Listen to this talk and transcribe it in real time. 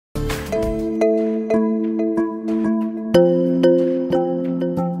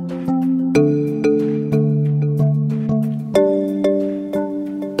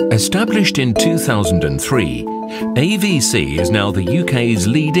Established in 2003, AVC is now the UK's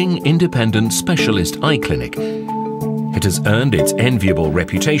leading independent specialist eye clinic. It has earned its enviable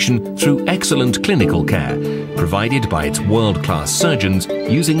reputation through excellent clinical care, provided by its world-class surgeons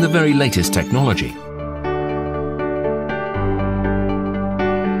using the very latest technology.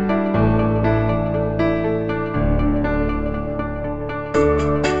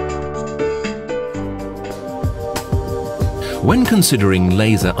 When considering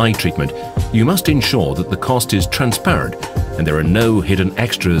laser eye treatment, you must ensure that the cost is transparent and there are no hidden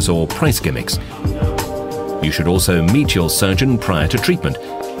extras or price gimmicks. You should also meet your surgeon prior to treatment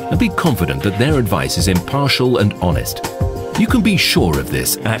and be confident that their advice is impartial and honest. You can be sure of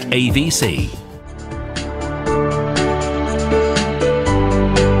this at AVC.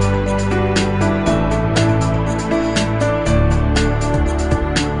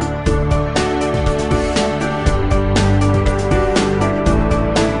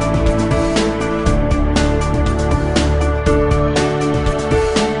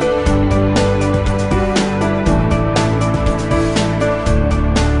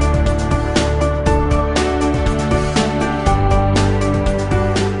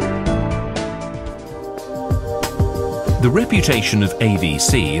 The reputation of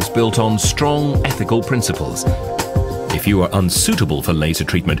AVC is built on strong ethical principles. If you are unsuitable for laser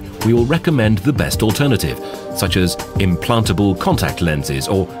treatment, we will recommend the best alternative, such as implantable contact lenses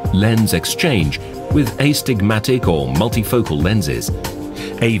or lens exchange with astigmatic or multifocal lenses.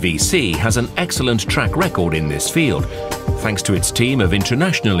 AVC has an excellent track record in this field, thanks to its team of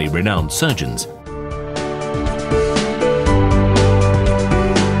internationally renowned surgeons.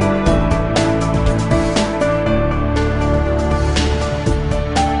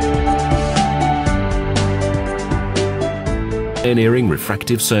 Pioneering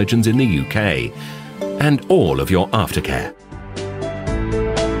refractive surgeons in the UK, and all of your aftercare.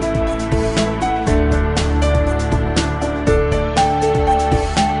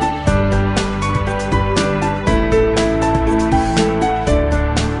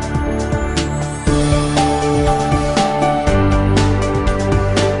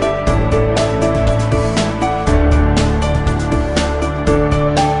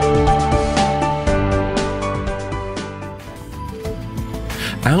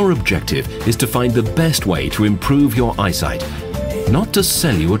 Our objective is to find the best way to improve your eyesight, not to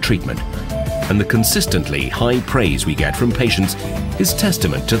sell you a treatment. And the consistently high praise we get from patients is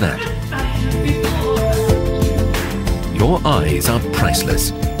testament to that. Your eyes are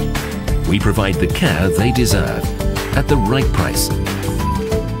priceless. We provide the care they deserve at the right price.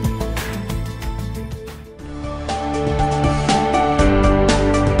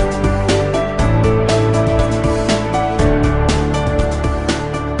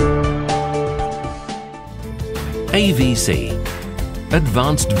 AVC,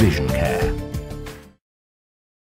 Advanced Vision Care.